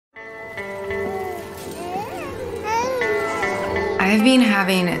I've been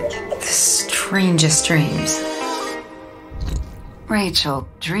having the strangest dreams. Rachel,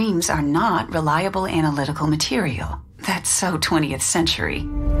 dreams are not reliable analytical material. That's so 20th century.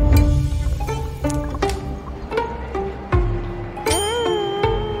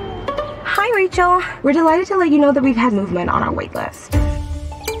 Hi, Rachel. We're delighted to let you know that we've had movement on our wait list.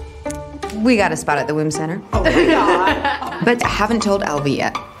 We got a spot at the womb center. Oh, yeah. But I haven't told Alvy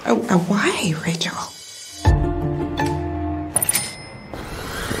yet. Why, Rachel?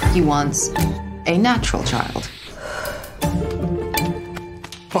 He wants a natural child.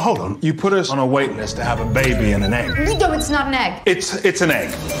 But hold on, you put us on a wait list to have a baby and an egg. No, it's not an egg. It's an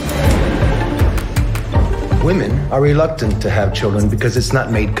egg. Women are reluctant to have children because it's not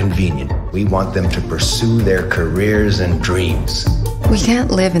made convenient. We want them to pursue their careers and dreams. We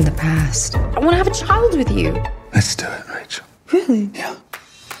can't live in the past. I want to have a child with you. Let's do it, Rachel. Really? Yeah.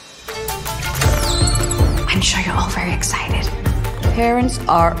 I'm sure you're all very excited. Parents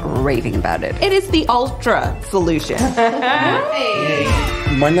are raving about it. It is the ultra solution.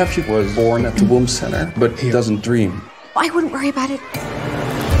 My nephew was born at the womb center, but he doesn't dream. I wouldn't worry about it.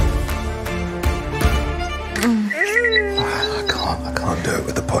 I can't do it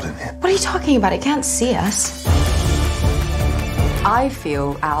with the pot in here. What are you talking about? It can't see us. I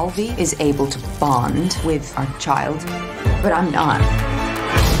feel Alvy is able to bond with our child, but I'm not.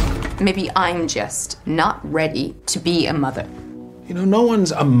 Maybe I'm just not ready to be a mother. You know, no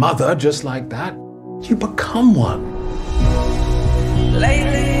one's a mother just like that. You become one.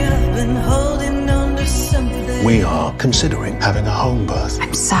 Lately I've been holding on to something. We are considering having a home birth.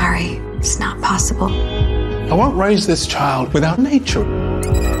 I'm sorry, it's not possible. I won't raise this child without nature.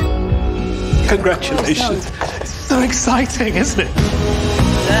 Congratulations. It's so exciting, isn't it?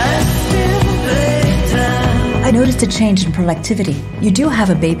 I noticed a change in productivity. You do have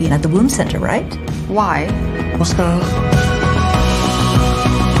a baby at the womb center, right? Why? What's going on?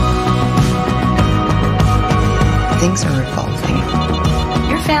 Things are evolving.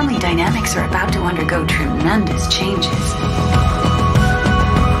 Your family dynamics are about to undergo tremendous changes.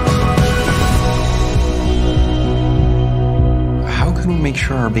 How can we make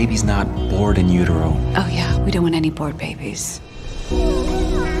sure our baby's not bored in utero? Oh yeah, we don't want any bored babies.